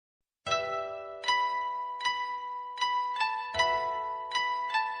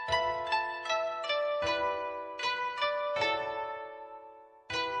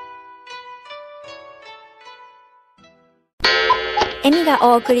エミが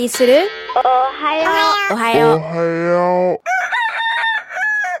お送りする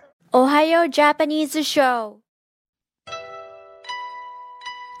おはよジャパニーズショー。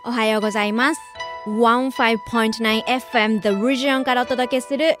おはようございます。 15.9FM The Region からお届け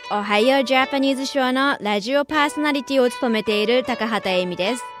するおはようジャパニーズショーのラジオパーソナリティを務めている高畑恵美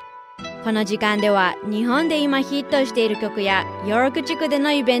です。この時間では日本で今ヒットしている曲やヨーク地区で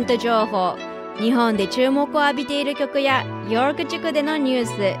のイベント情報、日本で注目を浴びている曲やヨーク地区でのニュー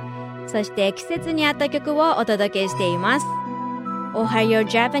ス、そして季節に合った曲をお届けしています。おはよう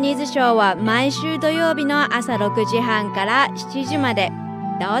ジャパニーズショーは毎週土曜日の朝6時半から7時まで、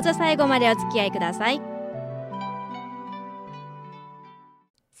どうぞ最後までお付き合いください。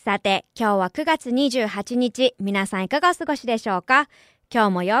さて、今日は9月28日、皆さんいかがお過ごしでしょうか。今日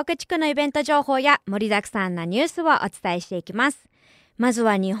もヨーク地区のイベント情報や盛りだくさんなニュースをお伝えしていきます。まず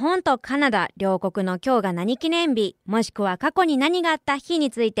は日本とカナダ両国の今日が何記念日、もしくは過去に何があった日に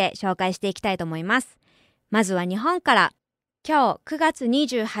ついて紹介していきたいと思います。まずは日本から。今日9月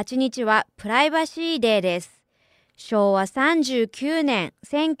28日はプライバシーデーです。昭和39年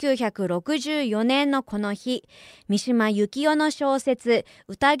1964年のこの日、三島由紀夫の小説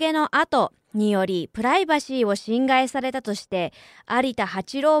宴の後によりプライバシーを侵害されたとして有田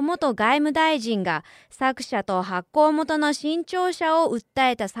八郎元外務大臣が作者と発行元の新潮社を訴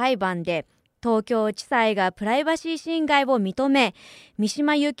えた裁判で、東京地裁がプライバシー侵害を認め、三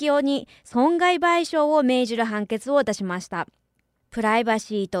島由紀夫に損害賠償を命じる判決を出しました。プライバ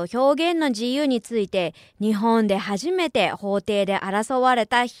シーと表現の自由について日本で初めて法廷で争われ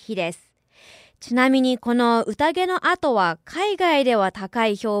た日です。ちなみにこの宴の後は海外では高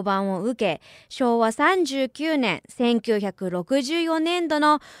い評判を受け、昭和39年1964年度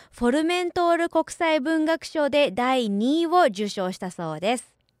のフォルメントール国際文学賞で第2位を受賞したそうで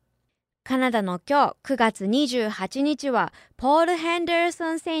す。カナダの今日9月28日はポール・ヘンダー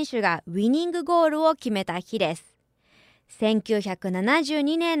ソン選手がウィニングゴールを決めた日です。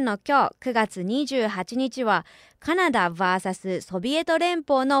1972年の今日9月28日はカナダ vs ソビエト連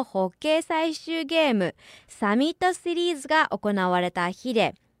邦のホッケー最終ゲームサミットシリーズが行われた日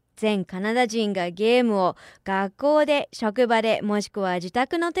で、全カナダ人がゲームを学校で、職場で、もしくは自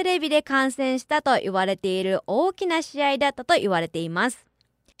宅のテレビで観戦したと言われている大きな試合だったと言われています。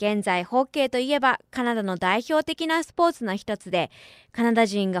現在ホッケーといえばカナダの代表的なスポーツの一つで、カナダ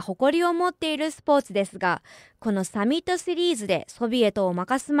人が誇りを持っているスポーツですが、このサミットシリーズでソビエトを負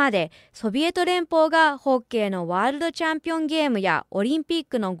かすまで、ソビエト連邦がホッケーのワールドチャンピオンゲームやオリンピッ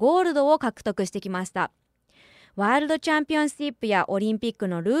クのゴールドを獲得してきました。ワールドチャンピオンシップやオリンピック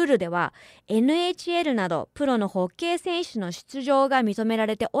のルールでは NHL などプロのホッケー選手の出場が認めら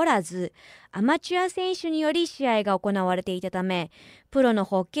れておらず、アマチュア選手により試合が行われていたため、プロの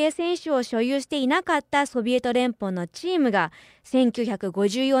ホッケー選手を所有していなかったソビエト連邦のチームが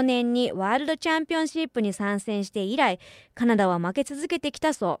1954年にワールドチャンピオンシップに参戦して以来、カナダは負け続けてき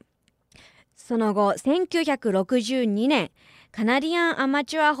たそう。その後1962年、カナディアンアマ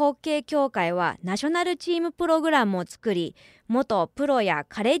チュアホッケー協会はナショナルチームプログラムを作り、元プロや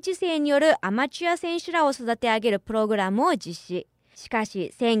カレッジ生によるアマチュア選手らを育て上げるプログラムを実施。しか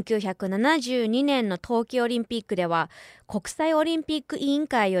し1972年の冬季オリンピックでは国際オリンピック委員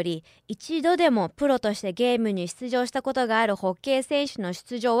会より一度でもプロとしてゲームに出場したことがあるホッケー選手の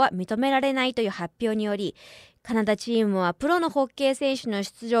出場は認められないという発表により、カナダチームはプロのホッケー選手の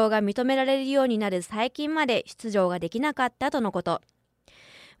出場が認められるようになる最近まで出場ができなかったとのこと。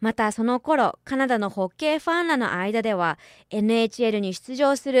またその頃、カナダのホッケーファンらの間では NHL に出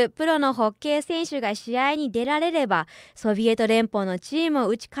場するプロのホッケー選手が試合に出られればソビエト連邦のチームを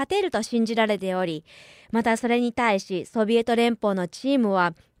打ち勝てると信じられており、またそれに対しソビエト連邦のチーム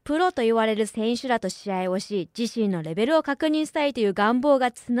はプロと言われる選手らと試合をし、自身のレベルを確認したいという願望が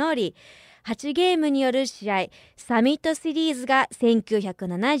募り、8ゲームによる試合サミットシリーズが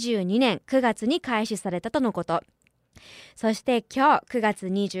1972年9月に開始されたとのこと。そして今日9月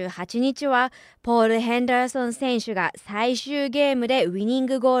28日はポール・ヘンダーソン選手が最終ゲームでウィニン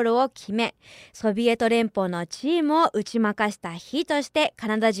グゴールを決め、ソビエト連邦のチームを打ち負かした日としてカ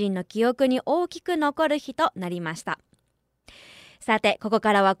ナダ人の記憶に大きく残る日となりました。さて、ここ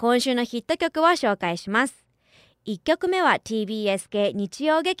からは今週のヒット曲を紹介します。1曲目は TBS 系日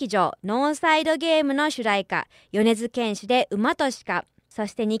曜劇場ノーサイドゲームの主題歌、米津玄師で馬と鹿。そ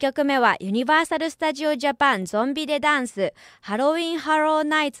して2曲目はユニバーサルスタジオジャパンゾンビでダンスハロウィンハロー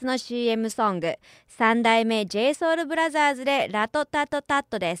ナイツの CM ソング、3代目 JSOULBROTHERS でラトタトタッ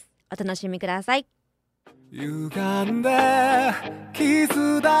トです。お楽しみください。歪んで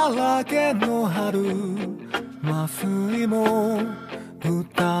傷だらけの春、麻酔も打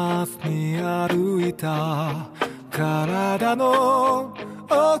たずに歩いた体の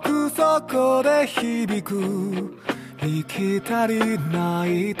奥底で響く生き足りな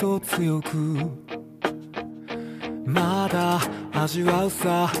いと強くまだ味わう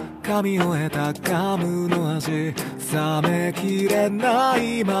さ噛み終えたガムの味冷めきれな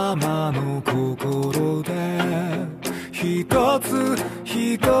いままの心で一つ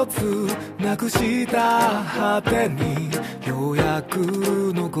一つなくした果てにようやく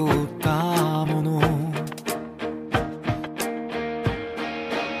残ったもの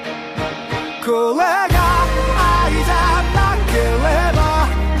これが愛じゃなければ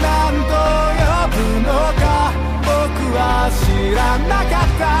何と呼ぶのか僕は知らなかっ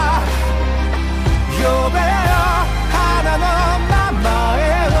た呼べよ花の名前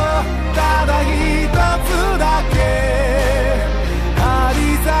をただ一つだけ張り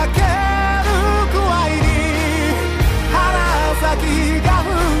裂けるくらいに鼻先が増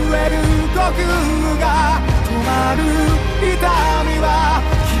える呼吸が止まる痛みは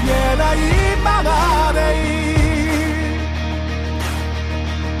消えないままでいい、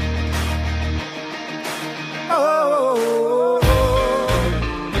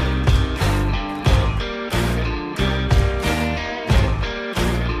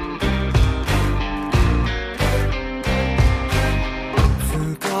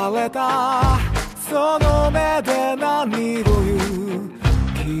疲れたその目で何を言う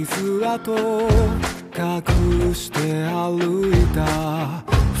傷跡隠して歩いた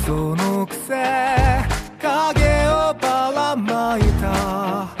そのくせ影をばらまい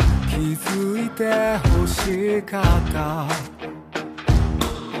た気づいて欲しかった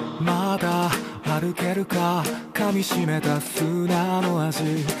まだ歩けるか噛みしめた砂の味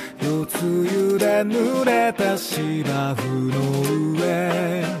夜露で濡れた芝生の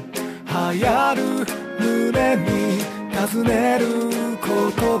上流行る胸に尋ねる言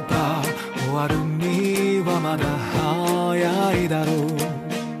葉終わるにはまだ早いだろう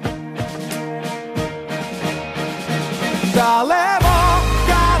誰も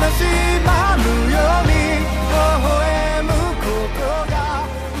悲しまぬように微笑むことが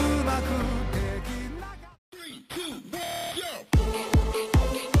うまくできなかった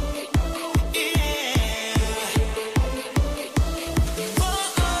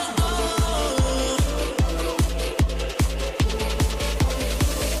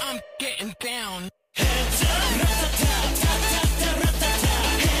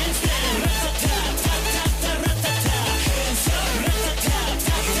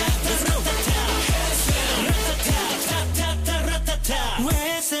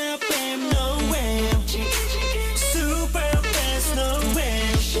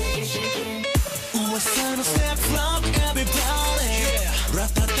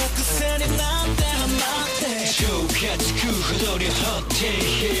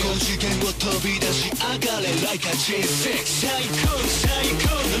5次元を飛び出し上がれ Like a J6 最高最高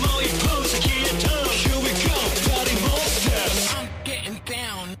のもう一歩先へと Here we go Party monsters I'm getting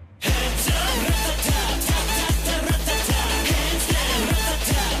down Hands up Ratata Ratata Hands down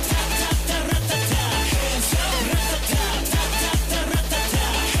Ratata Ratata Hands up Ratata Ratata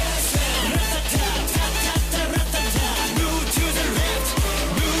Hands down Ratata Move to the left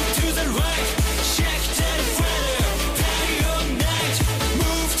Move to the right Shake that feather Party all night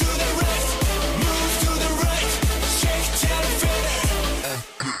Move to the left Move to the right Shake that feather I'm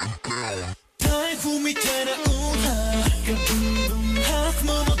getting down 台風みたいな運波白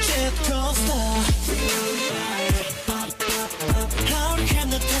雲のジェットスター Hurricane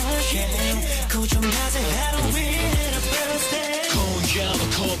の大変高潮なぜハロウィーン and a birthday 今夜は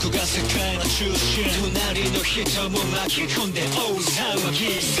ここが世界の中心隣の人も巻き込んで大騒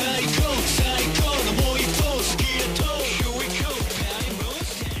ぎ最高最高のもう一歩先へと Here we go Party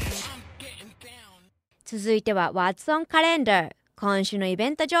monsters I'm getting down 続いては What's on Calendar 今週のイベ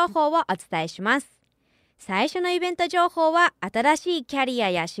ント情報をお伝えします。最初のイベント情報は新しいキャリア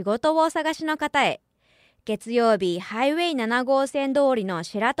や仕事をお探しの方へ。月曜日ハイウェイ7号線通りの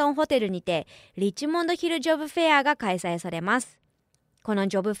シェラトンホテルにてリッチモンドヒルジョブフェアが開催されます。この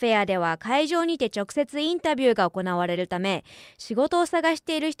ジョブフェアでは会場にて直接インタビューが行われるため仕事を探し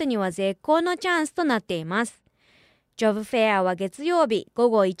ている人には絶好のチャンスとなっています。ジョブフェアは月曜日午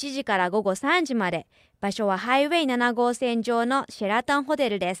後1時から午後3時まで、場所はハイウェイ7号線上のシェラトンホテ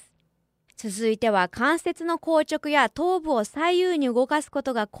ルです。続いては関節の硬直や頭部を左右に動かすこ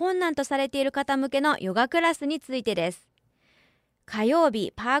とが困難とされている方向けのヨガクラスについてです。火曜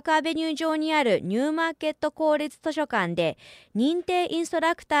日パークアベニュー上にあるニューマーケット公立図書館で認定インスト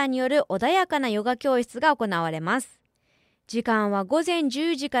ラクターによる穏やかなヨガ教室が行われます。時間は午前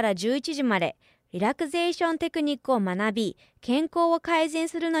10時から11時まで、リラクゼーションテクニックを学び健康を改善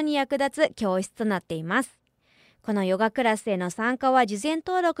するのに役立つ教室となっています。このヨガクラスへの参加は事前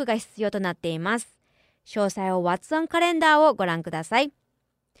登録が必要となっています。詳細を What's on カレンダーをご覧ください。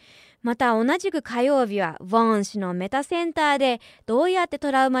また同じく火曜日はウォン氏のメタセンターでどうやって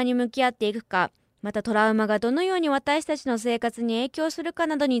トラウマに向き合っていくか、またトラウマがどのように私たちの生活に影響するか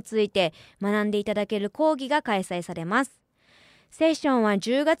などについて学んでいただける講義が開催されます。セッションは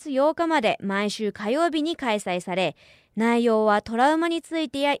10月8日まで毎週火曜日に開催され、内容はトラウマについ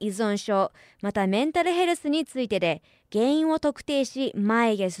てや依存症、またメンタルヘルスについてで、原因を特定し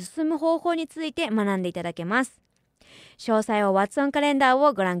前へ進む方法について学んでいただけます。詳細を What's on カレンダー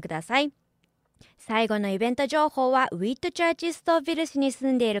をご覧ください。最後のイベント情報はウィットチャーチストービル市に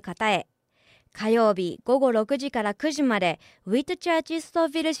住んでいる方へ。火曜日午後6時から9時までウィットチャーチストー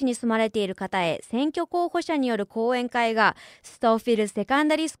ビル市に住まれている方へ選挙候補者による講演会がストーフィルセカン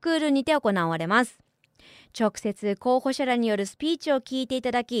ダリースクールにて行われます。直接候補者らによるスピーチを聞いてい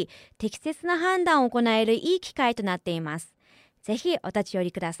ただき、適切な判断を行えるいい機会となっています。ぜひお立ち寄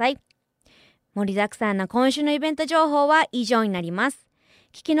りください。盛りだくさんな今週のイベント情報は以上になります。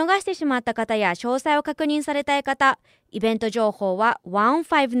聞き逃してしまった方や詳細を確認されたい方、イベント情報は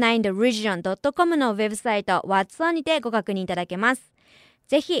 159theregion.com のウェブサイト What's on にてご確認いただけます。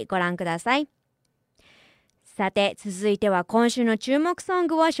ぜひご覧ください。さて、続いては今週の注目ソン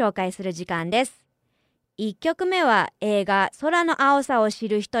グを紹介する時間です。1曲目は映画空の青さを知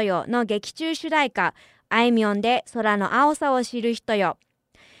る人よの劇中主題歌、あいみょんで空の青さを知る人よ。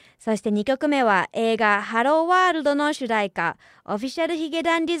そして2曲目は映画ハローワールドの主題歌、オフィシャルヒゲ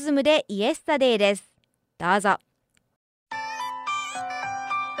ダンディズムでイエスタデイです。どうぞ。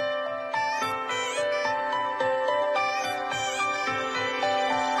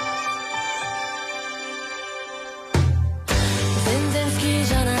全然好き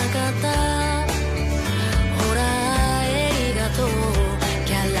じゃなかったホラー映画と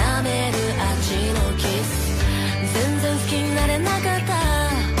キャラメル味のキス、全然好きになれなかった。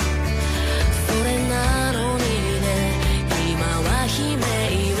それなのにね、今は悲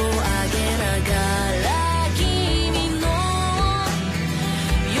鳴を上げながら君の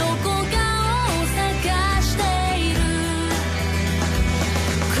横顔を探している。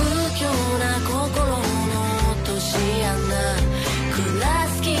空虚な心の落とし穴、暗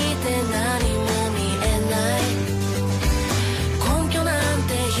すぎて何も見えない。根拠なん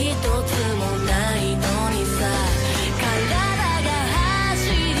て一つもないのにさ、体が走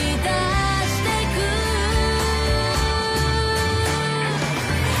り出してく。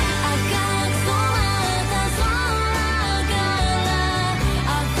赤く染まった空から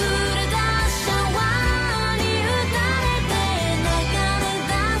溢れ出しシャワーに打たれて流れ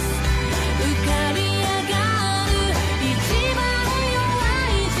出す。浮かび上がる一番弱い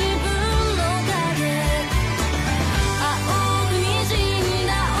自分の影、青く滲ん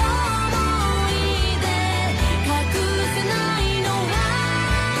だ想い出、隠せないのは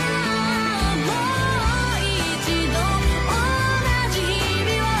もう一度同じ日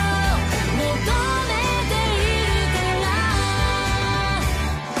々を求めているから。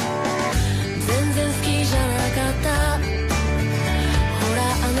全然好きじゃなかったほら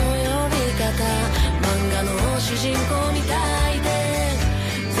あの呼び方、漫画の主人公みたいで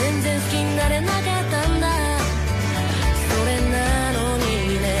全然好きになれなかったんだ。それなの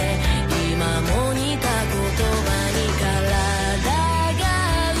にね、今も似た言葉に体が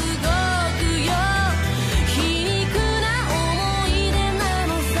動くよ。皮肉な思い出なの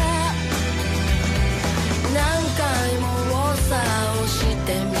さ。何回もさをし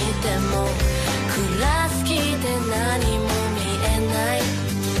てみても暗すぎて何も見えない。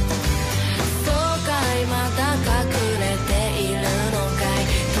そうかい、また隠れているのかい。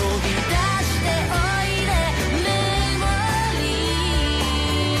飛び出しておいでメモリー。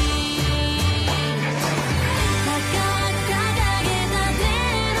高く掲げた手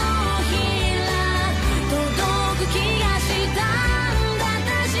のひら、届く気がしたんだ。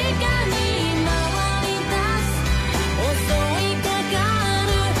確かに回り出す、襲いかかる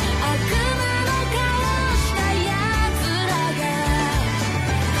悪魔の顔したやつらが、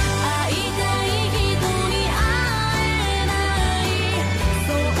会いたい人に会えない、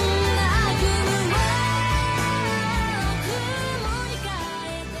そんな悪夢は雲に変え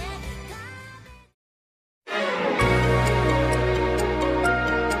て。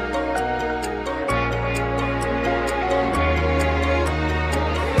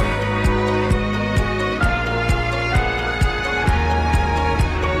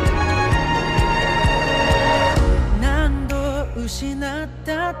何度失っ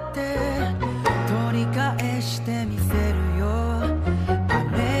たって取り返してみせるよ。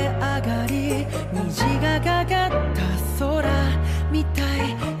雨上がり虹がかかった空みた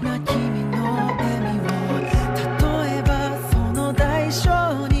いな君の笑みをた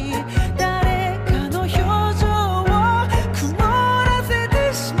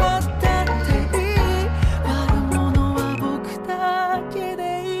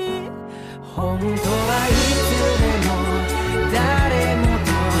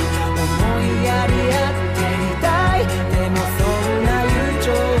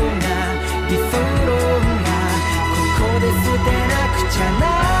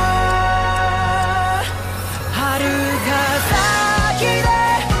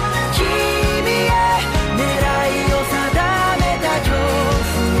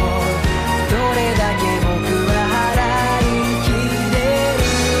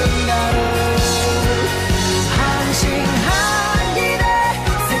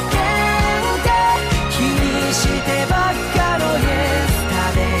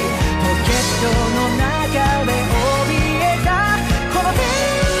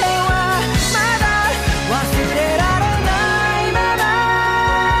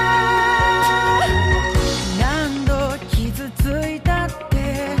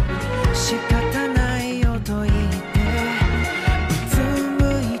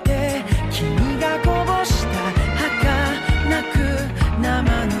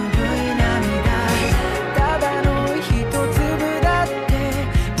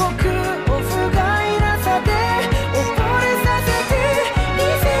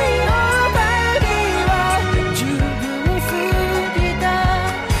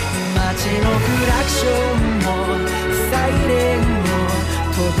ションもサイレンも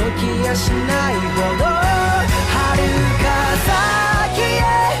届きやしないほど遥か先へ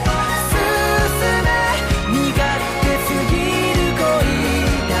進め、身勝手すぎる恋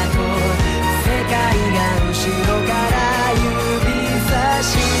だと世界が後ろから指さ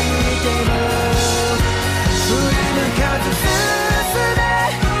しても振り向かず進め、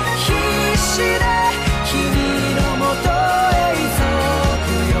必死で君のもとへ急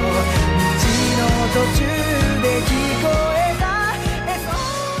ぐよ、道の途中で聞こえた SOS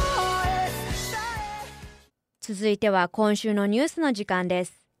さえ。続いては今週のニュースの時間で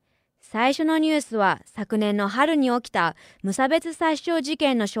す。最初のニュースは昨年の春に起きた無差別殺傷事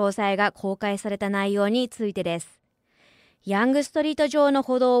件の詳細が公開された内容についてです。ヤングストリート上の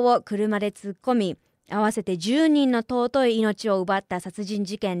歩道を車で突っ込み、合わせて10人の尊い命を奪った殺人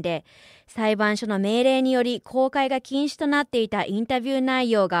事件で、裁判所の命令により公開が禁止となっていたインタビュー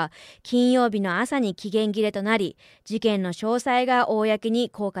内容が金曜日の朝に期限切れとなり、事件の詳細が公に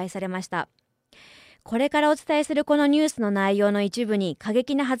公開されました。これからお伝えするこのニュースの内容の一部に過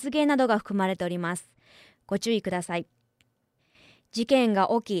激な発言などが含まれております。ご注意ください。事件が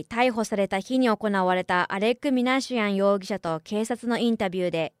起き、逮捕された日に行われたアレック・ミナシアン容疑者と警察のインタビュー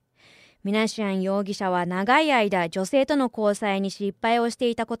で、ミナシアン容疑者は長い間女性との交際に失敗をして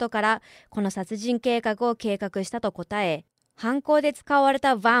いたことから、この殺人計画を計画したと答え、犯行で使われ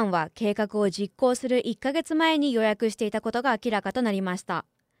たバンは計画を実行する1ヶ月前に予約していたことが明らかとなりました。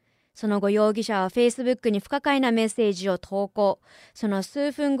その後容疑者は Facebook に不可解なメッセージを投稿。その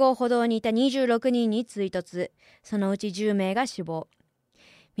数分後、歩道にいた26人に追突。そのうち10名が死亡。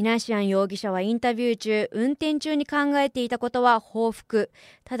ミナシアン容疑者はインタビュー中、運転中に考えていたことは報復。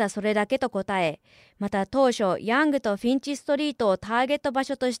ただそれだけと答え、また当初、ヤングとフィンチストリートをターゲット場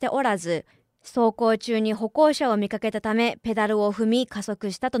所としておらず、走行中に歩行者を見かけたため、ペダルを踏み加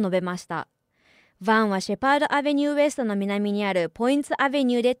速したと述べました。バンはシェパードアベニューウエストの南にあるポインツアベ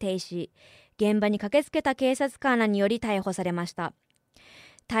ニューで停止。現場に駆けつけた警察官らにより逮捕されました。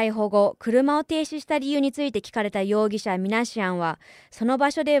逮捕後、車を停止した理由について聞かれた容疑者ミナシアンは、その場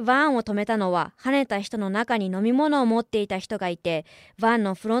所でバンを止めたのは、跳ねた人の中に飲み物を持っていた人がいて、バン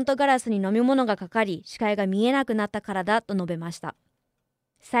のフロントガラスに飲み物がかかり、視界が見えなくなったからだと述べました。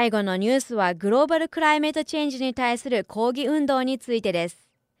最後のニュースはグローバルクライメートチェンジに対する抗議運動についてで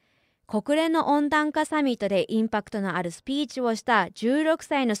す。国連の温暖化サミットでインパクトのあるスピーチをした16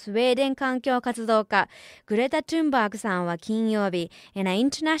歳のスウェーデン環境活動家グレタ・トゥンバーグさんは金曜日、An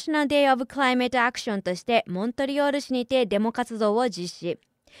International Day of Climate Action としてモントリオール市にてデモ活動を実施。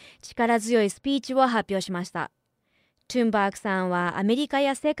力強いスピーチを発表しました。トゥンバーグさんはアメリカ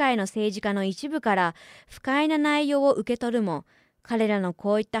や世界の政治家の一部から不快な内容を受け取るも、彼らの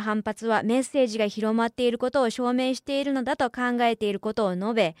こういった反発はメッセージが広まっていることを証明しているのだと考えていることを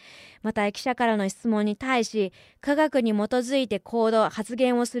述べ、また記者からの質問に対し、科学に基づいて発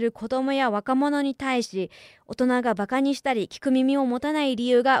言をする子どもや若者に対し、大人がバカにしたり聞く耳を持たない理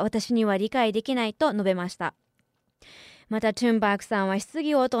由が私には理解できないと述べました。またトゥンバーグさんは質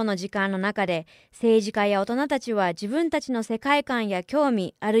疑応答の時間の中で、政治家や大人たちは自分たちの世界観や興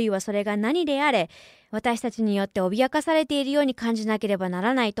味、あるいはそれが何であれ、私たちによって脅かされているように感じなければな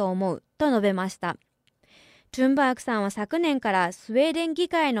らないと思うと述べました。トゥンバーグさんは昨年からスウェーデン議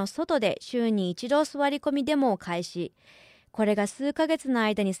会の外で週に一度座り込みデモを開始。これが数ヶ月の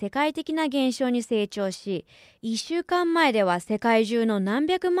間に世界的な現象に成長し、1週間前では世界中の何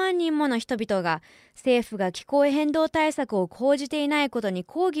百万人もの人々が政府が気候変動対策を講じていないことに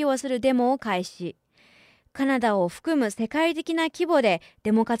抗議をするデモを開始。カナダを含む世界的な規模で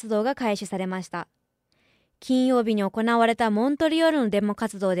デモ活動が開始されました。金曜日に行われたモントリオールのデモ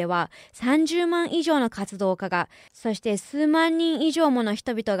活動では30万以上の活動家が、そして数万人以上もの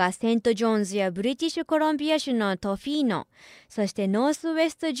人々がセント・ジョーンズやブリティッシュコロンビア州のトフィーノ、そしてノースウェ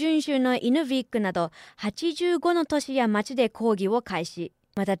スト準州のイヌビックなど85の都市や町で抗議を開始。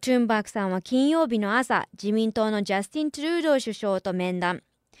またトゥンバーグさんは金曜日の朝、自民党のジャスティン・トゥルードー首相と面談。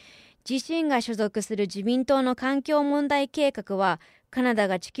自身が所属する自民党の環境問題計画は、カナダ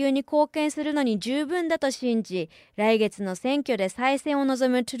が地球に貢献するのに十分だと信じ、来月の選挙で再選を望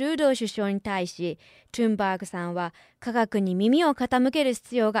むトゥルードー首相に対し、トゥンバーグさんは科学に耳を傾ける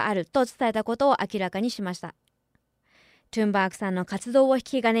必要があると伝えたことを明らかにしました。トゥンバーグさんの活動を引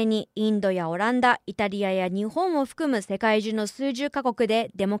き金に、インドやオランダ、イタリアや日本を含む世界中の数十カ国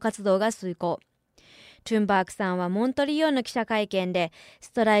でデモ活動が遂行。トゥンバーグさんはモントリオールの記者会見で、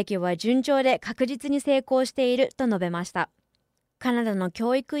ストライキは順調で確実に成功していると述べました。カナダの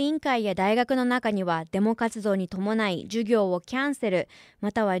教育委員会や大学の中にはデモ活動に伴い授業をキャンセル、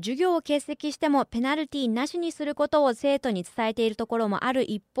または授業を欠席してもペナルティなしにすることを生徒に伝えているところもある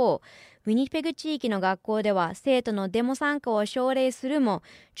一方、ウィニペグ地域の学校では生徒のデモ参加を奨励するも、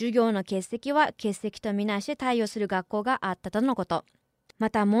授業の欠席は欠席とみなして対応する学校があったとのこと。ま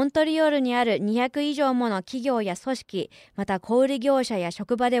たモントリオールにある200以上もの企業や組織、また小売業者や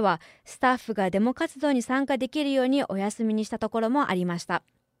職場ではスタッフがデモ活動に参加できるようにお休みにしたところもありました。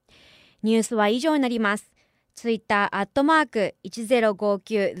ニュースは以上になります。ツイッター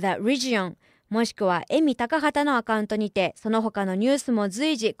@1059 The Region もしくはエミ高畑のアカウントにてその他のニュースも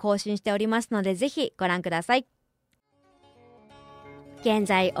随時更新しておりますのでぜひご覧ください。現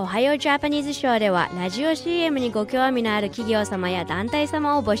在、オハヨージャパニーズショーではラジオ CM にご興味のある企業様や団体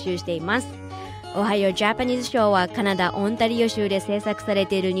様を募集しています。オハヨージャパニーズショーはカナダ・オンタリオ州で制作され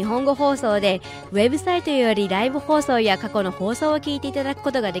ている日本語放送で、ウェブサイトよりライブ放送や過去の放送を聞いていただく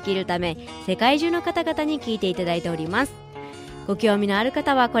ことができるため、世界中の方々に聞いていただいております。ご興味のある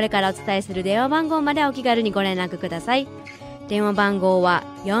方はこれからお伝えする電話番号までお気軽にご連絡ください。電話番号は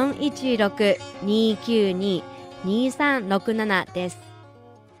 416-292-2367 です。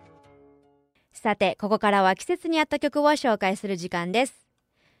さて、ここからは季節に合った曲を紹介する時間です。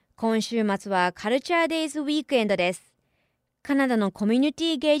今週末はカルチャーデイズウィークエンドです。カナダのコミュニ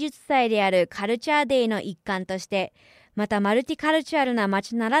ティ芸術祭であるカルチャーデイの一環として、またマルティカルチャルな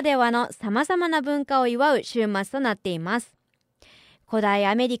街ならではの様々な文化を祝う週末となっています。古代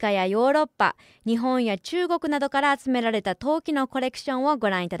アメリカやヨーロッパ、日本や中国などから集められた陶器のコレクションを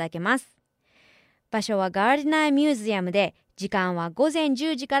ご覧いただけます。場所はガーディナーミュージアムで、時間は午前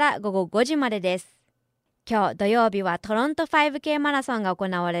10時から午後5時までです。今日土曜日はトロント 5K マラソンが行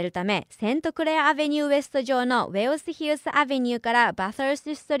われるため、セントクレアアベニューウエスト上のウェルスヒルスアベニューからバサー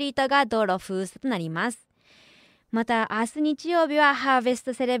スストリートが道路封鎖となります。また明日日曜日はハーベス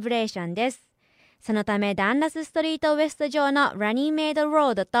トセレブレーションです。そのためダンラスストリートウエスト上のラニーメイド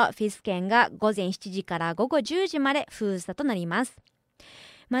ロードとフィス県が午前7時から午後10時まで封鎖となります。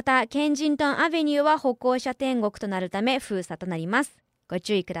またケンジントンアベニューは歩行者天国となるため封鎖となります。ご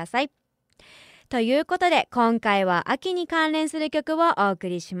注意ください。ということで今回は秋に関連する曲をお送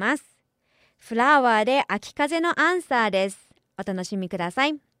りします。フラワーで秋風のアンサーです。お楽しみくださ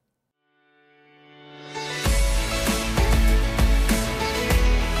い。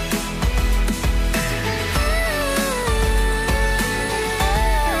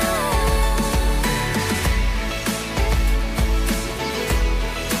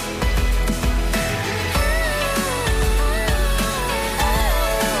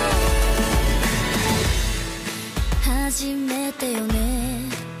初めてよね、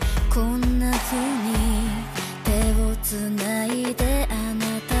こんな風に手をつないであな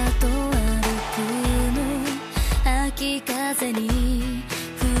たと歩くの。秋風に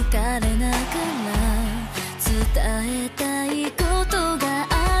吹かれながら伝えたいことが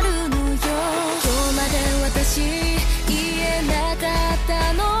あるのよ。今日まで私言えなかっ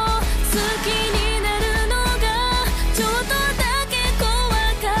たの、好きになるのがちょっとだけ怖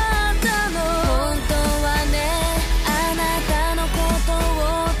かったの。本当はね、あなたのことを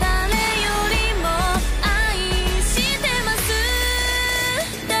誰よりも愛してます。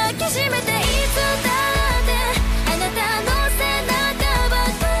抱きしめていつだってあなたの背中ば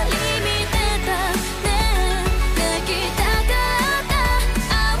かり見てたね。泣きたかった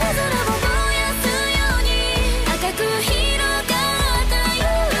青空を燃やすように赤く広がった夕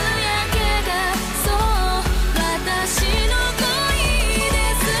焼けが、そう私の恋で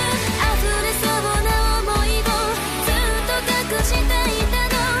す。溢れそうな思いをずっと隠していた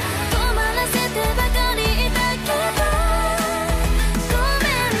の。困らせてばかりいたけどごめん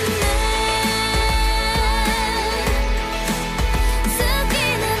ね。好き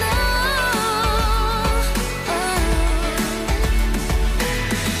なの、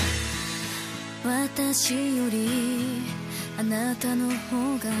私よりあなたの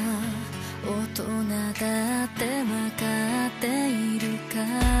方が大人だって分かっているか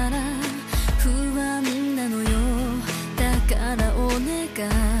ら不安なのよ。だからお願い、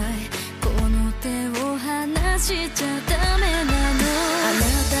この手を離しちゃダメなの。あな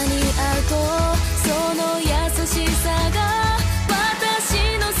たに会うとその優しさが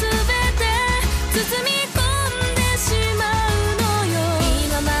私のすべて包み込んでしまうのよ。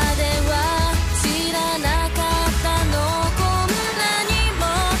今までは知らなかったの、こんなにも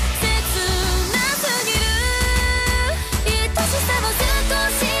切なすぎる。愛しさを少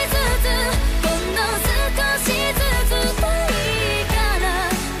しずつ、ほんの少しずつでいいから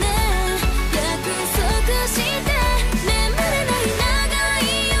ね。約束して眠れ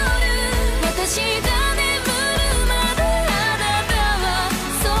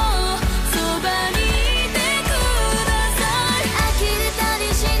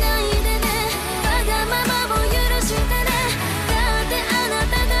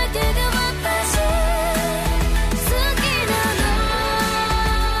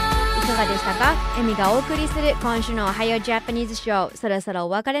か。エミがお送りする今週の Ohayo Japanese Show、 そろそろお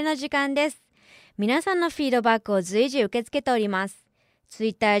別れの時間です。皆さんのフィードバックを随時受け付けております。ツイ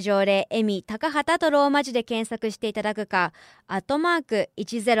ッター上でエミ高畑とローマ字で検索していただくか、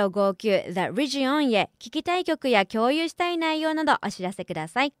@1059 The Region へ聞きたい曲や共有したい内容などお知らせくだ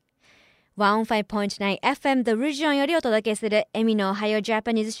さい。105.9 FM The Region よりお届けするエミの Ohayo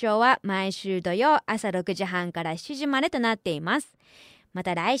Japanese Show は毎週土曜朝6時半から7時までとなっています。ま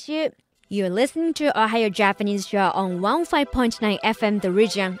た来週。You're listening to Ohayo Japanese Show on 105.9 FM The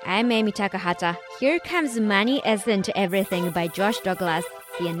Region. I'm Amy Takahata. Here comes Money Isn't Everything by Josh Douglas.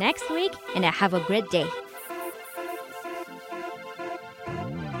 See you next week and have a great day.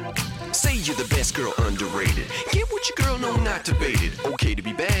 Say you're the best girl, underrated. Get what your girl know, not debated. Okay to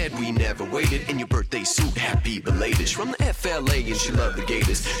be bad, we never waited. In your birthday suit, happy belated. She's from the FLA and she loved the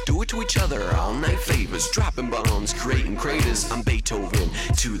Gators. Do it to each other, all night favors. Dropping bombs, creating craters. I'm Beethoven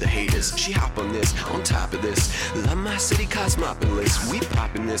to the haters. She hop on this, on top of this. Love my city, cosmopolis. We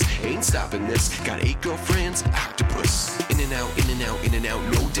popping this, ain't stopping this. Got 8 girlfriends, octopus. In and out, in and out, in and out,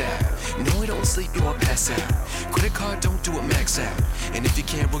 no doubt. No, I don't sleep, you'll pass out. Credit card, don't do it, max out. And if you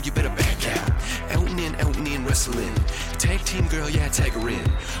can't roll, you better back out. Out and in, wrestling. Tag team girl, yeah, tag her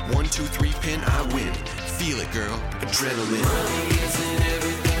in. 1, 2, 3, pin, I win. Feel it, girl, adrenaline. Money isn't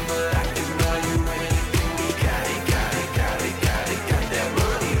everything, but I can buy you anything. We got it, got it, got it, got it, got that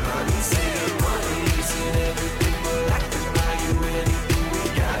money, honey. Say the money isn't everything, but I can buy you anything. We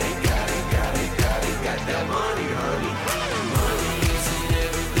got it, got it, got it, got it, got that money, honey. Money isn't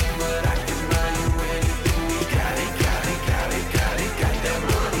everything, but I can buy you anything. We got it, got it, got it, got it, got that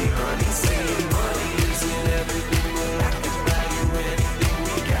money, honey. Say the money isn't everything, but I can buy you anything.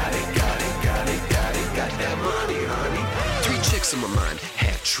 We got it, got it, got it, got it, got that money, honey. 3 chicks in my mind,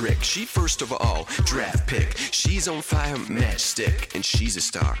 hat trick. She first of all, draft pick. She's on fire, matchstick, and she's a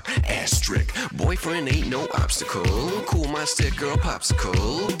star, asterisk. Boyfriend ain't no obstacle. Cool my stick, girl,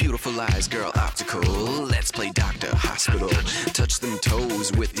 popsicle. Beautiful eyes, girl, optical. Let's play doctor, hospital. Touch them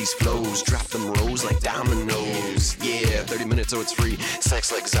toes with these flows. Drop them rows like dominoes. Yeah, 30 minutes, so it's free.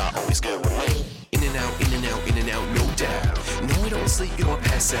 Sex like za, always good with me. In and out, in and out, in and out, no doubt. No, I don't sleep, you don't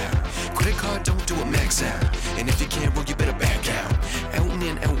pass out. Credit card, don't do it, max out. And if you can't roll, you better back out. Out and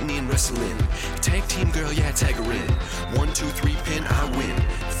in, wrestling. Tag team girl, yeah, tag her in. 1, 2, 3, pin, I win.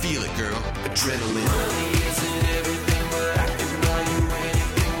 Feel it, girl, adrenaline. Money isn't everything, but I can buy you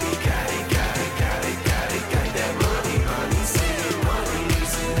anything. We got it, got it, got it, got it, got that money, honey. Say the money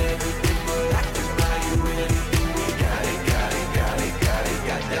isn't everything, but I can buy you anything. We got it, got it, got it, got it,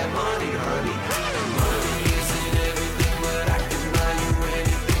 got that money, honey. Money isn't everything, but I can buy you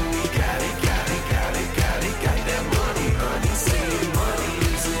anything. We got it, got it, got it, got it, got that money, honey. Say the money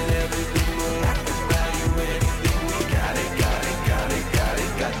isn't everything, but I can buy you anything. We got it, got it, got it, got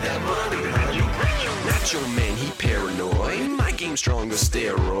it, got that money, honey. Not your man, he paranoid. My game strong with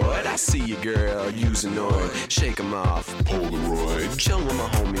steroid. I see you, girl, using oil. Shake 'em off, Polaroid. Chillin' with my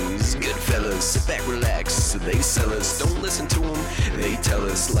homies, good fellas. Sit back, relax, they sell us. Don't listen to them, they tell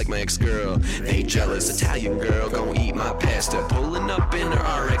us. Like my ex-girl, they jealous. Italian girl, gon' eat my pasta. Pulling up in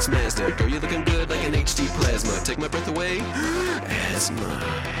her RX Mazda. Girl, you looking good like an HD plasma. Take my breath away, asthma.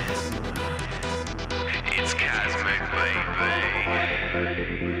 It's cosmic, baby.